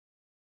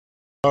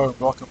Hello and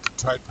welcome to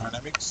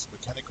Tradepronamics,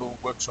 mechanical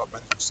workshop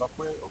management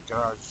software or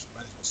garage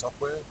management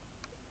software.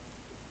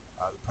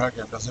 The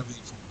program does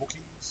everything from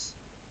bookings,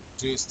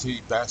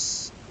 GST,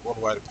 BAS, all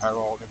the way to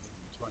payroll and everything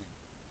in between.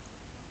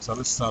 So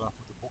let's start off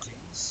with the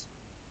bookings.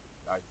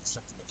 You can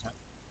select the mechanic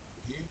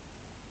here.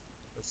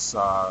 Let's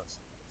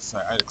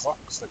say 8 o'clock,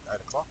 select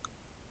 8 o'clock.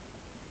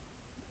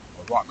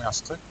 Or right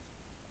mouse click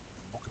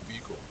and book a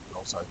vehicle. You can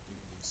also do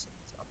these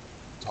things up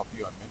top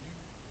here on menu.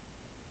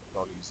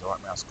 I'll use the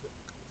right mouse click.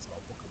 So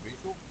I'll book a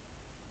vehicle.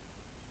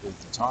 There's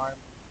the time.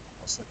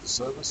 I'll select the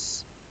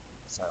service.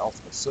 Say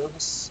ultimate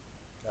service.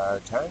 Go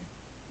OK.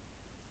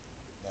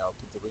 Now I'll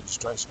put the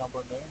registration number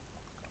in there.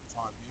 I'll click on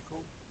find vehicle.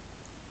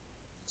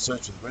 You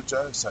search for the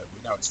rego. So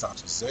we know it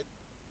starts with Z.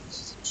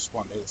 There's just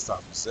one there that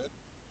starts with Z.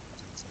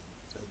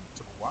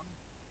 Z111.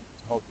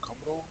 Hold the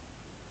Commodore.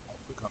 I'll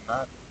click on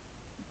that.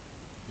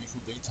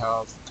 Vehicle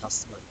details, the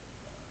customer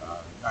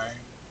name,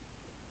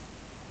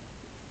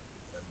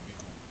 and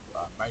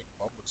vehicle make,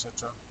 model,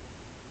 etc.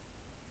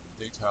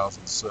 Details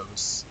of the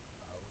service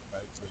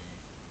automatically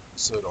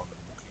insert onto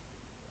the booking.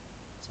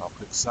 So I'll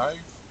click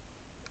save.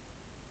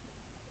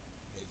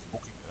 There's the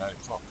booking at 8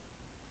 o'clock.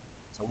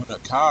 So when a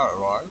car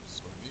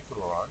arrives, or a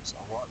vehicle arrives,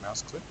 I'll right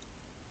mouse click,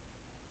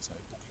 say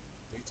booking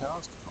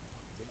details, click on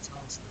booking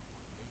details,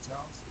 booking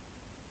details,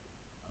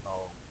 and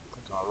I'll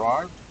click on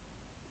arrived,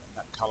 and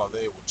that colour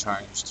there will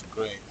change to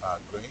green,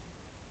 which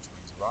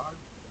means arrived.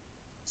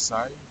 Click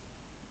save.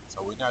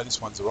 So we know this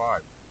one's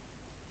arrived.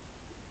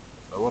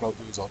 So what I'll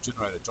do is I'll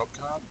generate a job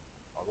card.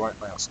 I'll right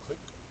mouse click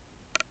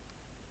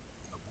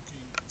on the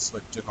booking and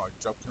select generate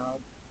job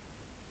card,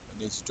 and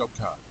there's the job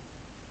card.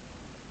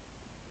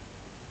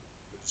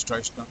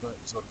 Registration number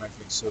is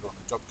automatically inserted on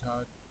the job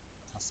card.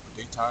 Customer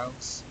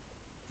details,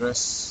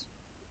 address,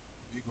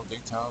 vehicle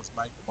details,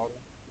 make,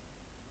 model,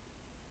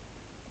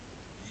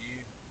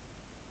 year,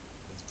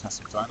 there's the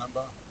customer phone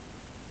number.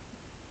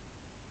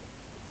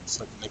 And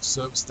select the next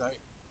service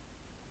date.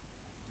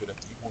 You can do it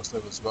at the invoice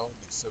level as well,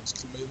 next service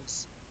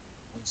kilometres.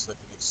 When you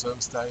select the next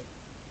service date,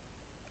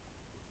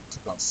 you can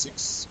click on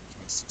 6, which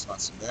means 6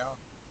 months from now. You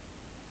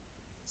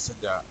can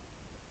send out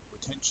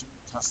retention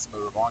customer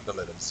reminder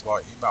letters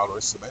via email or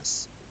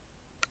SMS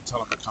to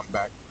tell them to come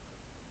back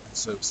and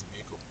service the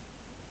vehicle.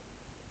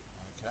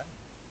 Okay,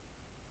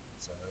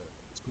 so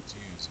it's good to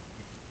use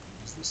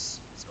in business.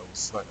 So we'll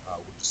select,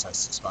 we'll just say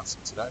 6 months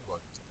from today. Well,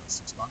 click on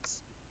 6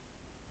 months.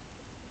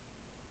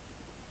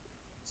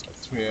 So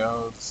 3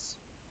 hours,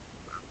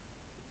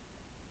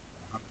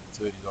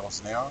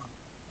 $130 an hour.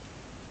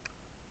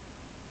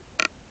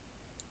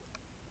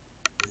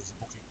 There's the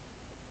booking.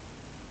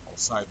 I'll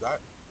save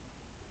that.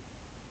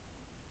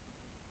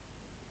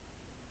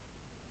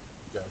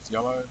 Go to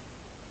yellow,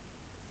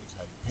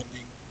 indicating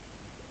pending.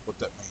 What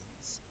that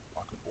means,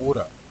 I can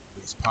order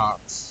these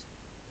parts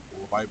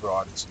or labour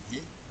items in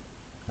here,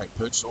 create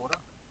purchase order,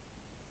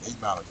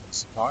 email it to the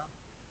supplier.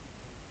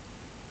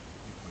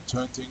 You can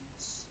return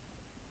things,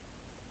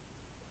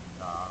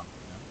 and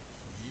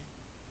from here.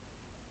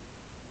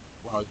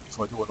 If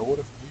I do an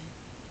order from here,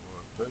 or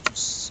a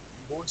purchase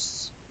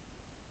invoice,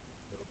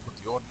 it'll put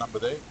the order number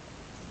there and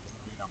the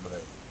delivery number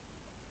there.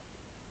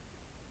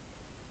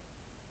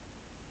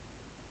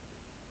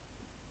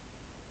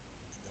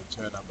 And the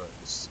return number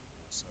is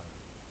also on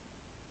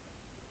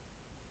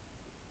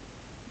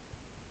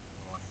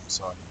the right hand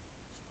side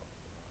here.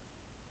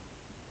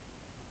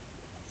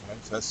 Okay,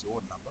 so that's the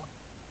order number.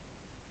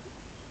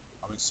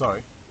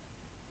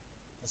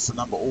 That's the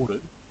number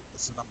ordered,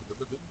 that's the number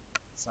delivered.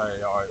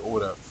 Say I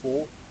order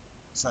 4,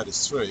 say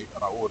there's 3,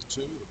 and I order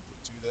 2, I'll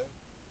put 2 there.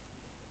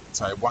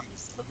 Say 1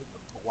 is delivered,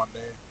 I'll put 1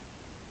 there.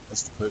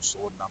 That's the purchase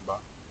order number.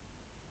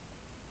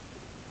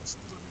 That's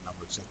the delivery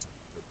number, etc.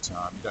 But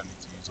you don't need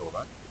to use all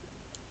that.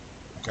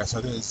 Okay, so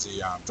there's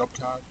the job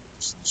card,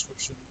 just the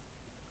description,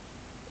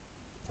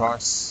 the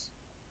price,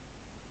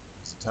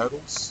 there's the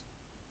totals.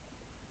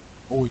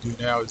 All we do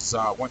now is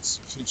once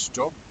you finish the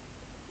job,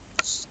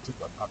 just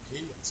click on up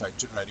here and say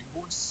generate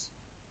invoice.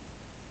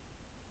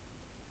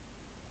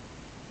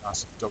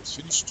 Ask if the job's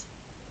finished.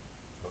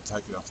 I'll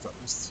take it off that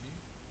list here.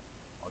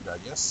 I'll go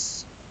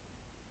yes.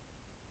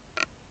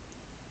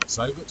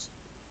 Save it.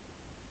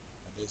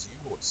 And there's the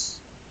invoice.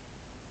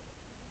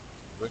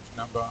 The reg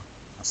number,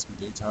 customer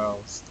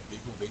details, the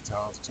vehicle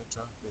details,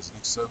 etc. There's the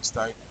next service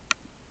date.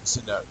 You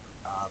send out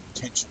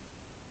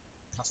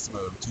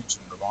customer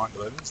retention reminder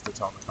letters to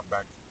tell them to come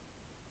back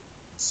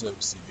and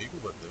service the vehicle,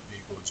 but the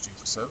vehicle is due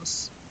for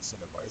service. You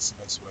send it by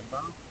SMS or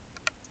email.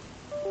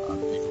 The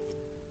vehicle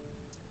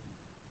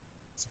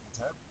second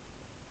tab.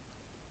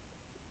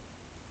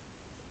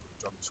 Put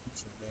a job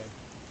description in there,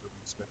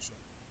 delivery inspection.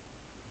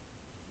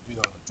 You can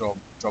do that on a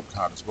job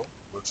card as well,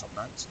 workshop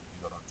notes, you can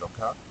do that on a job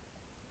card.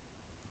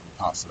 We'll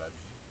pass it over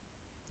here,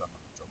 done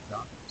on a job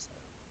card, so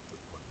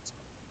what it's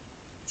got,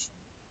 condition,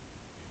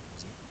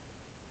 vehicles in.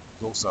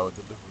 There's also a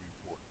delivery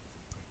report you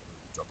can print with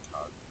the job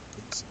card.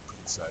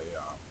 Prints a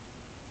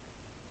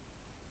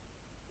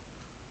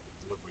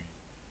delivery,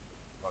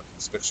 like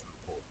inspection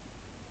report.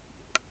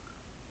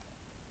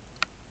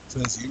 So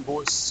there's the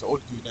invoice. So all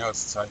you do now is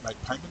say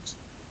make payment.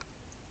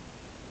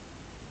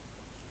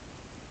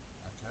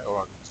 Okay,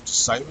 or I can just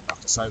save it. I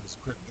can save it as a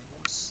credit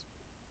invoice,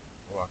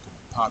 or I can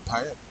part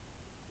pay it.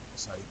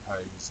 Say he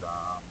pays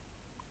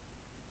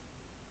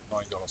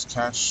 $90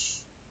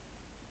 cash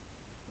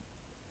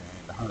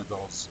and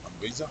 $100 on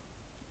Visa.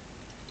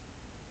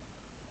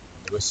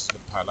 And the rest is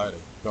going to pay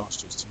later. Balance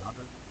due is $200.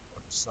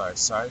 I'll just say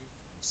save.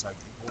 I'll save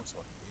the invoice, or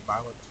I can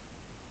email it.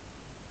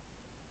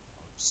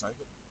 I'll just save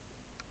it.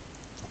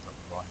 Click up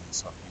the right hand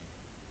side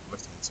here,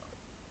 left hand side.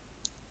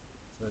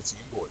 So that's the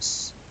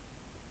invoice.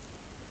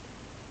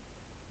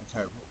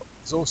 Okay,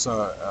 there's also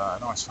a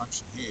nice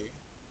function here.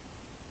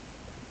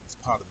 It's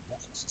part of the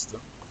booking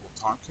system called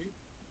Timekeep.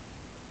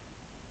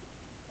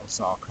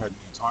 Also, I'll create a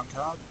new time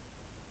card.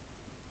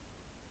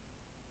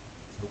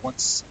 So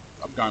once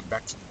I'm going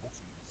back to the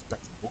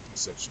booking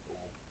section,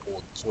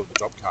 or sort of the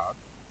job card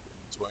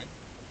in between,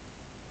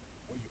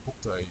 when you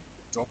booked a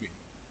job in, you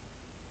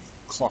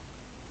clock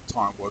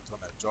time worked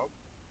on that job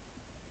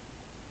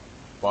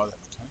by that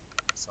mechanic.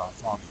 So I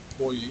find the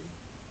employee,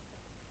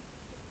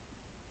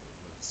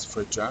 it's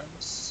Fred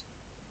Jones.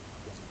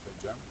 It wasn't Fred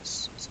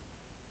Jones. Was it?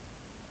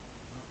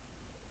 No,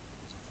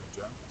 it wasn't Fred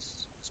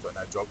Jones. It's got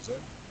no jobs there.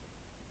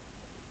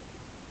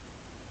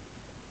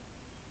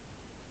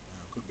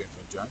 Could be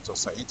Fred Jones. I'll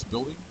say enter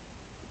building.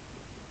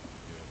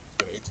 Yeah, you've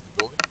got to enter the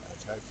building,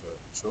 okay, for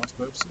insurance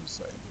purposes.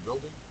 So enter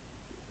building.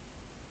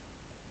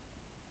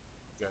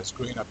 It goes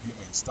green up here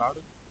means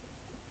started.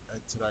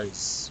 Add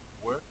today's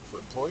work for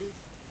employee.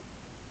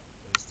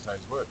 There's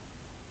today's work.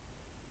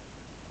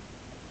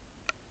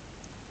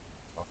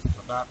 I'll click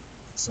on that.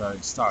 So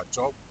start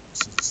job. It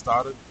says it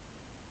started.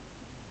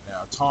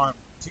 Now time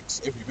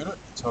ticks every minute.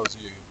 It tells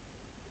you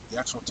the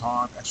actual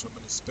time, actual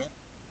minutes spent.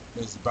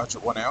 There's the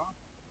budget 1 hour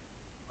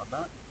on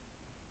that.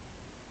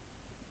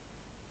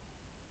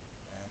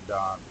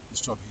 And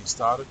this job here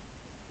started.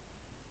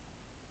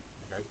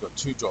 Okay, we've got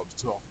 2 jobs,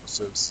 2 alternate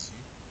services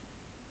here.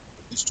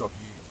 But this job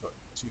here, you've got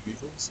 2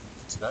 vehicles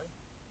for today.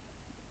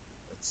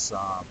 It's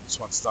this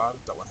one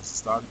started, that one hasn't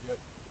started yet.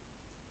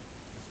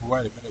 If we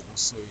wait a minute, you'll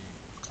see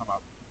it'll come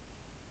up.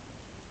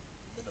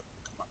 The minute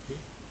will come up here.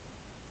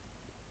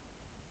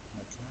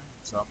 Okay,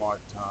 so I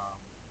might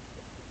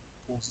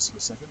pause this for a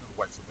second and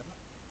wait for a minute.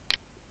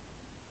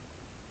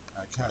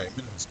 Okay, a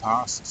minute has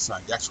passed. It's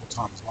saying the actual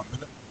time is 1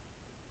 minute.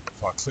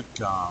 If I click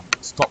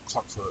stop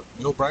clock for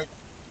meal break,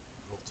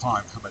 it'll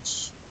time how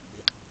much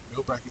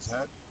meal break it's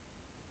had.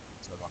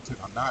 So if I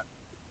click on that,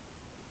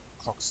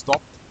 clock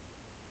stopped.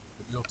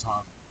 The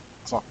mealtime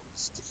clock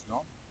is ticking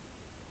on.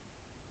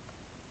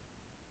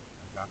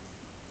 And then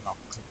I'll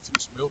click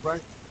finish meal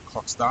break. The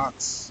clock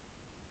starts,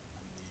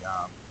 and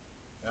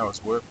the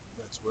hours work,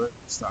 minutes work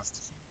starts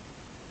ticking.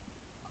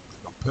 I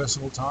click on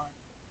personal time.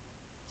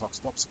 The clock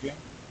stops again.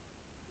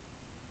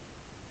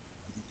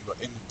 And then you've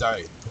got end of day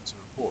in the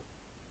principal report.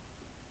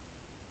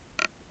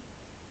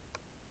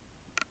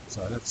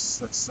 So that's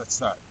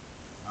that.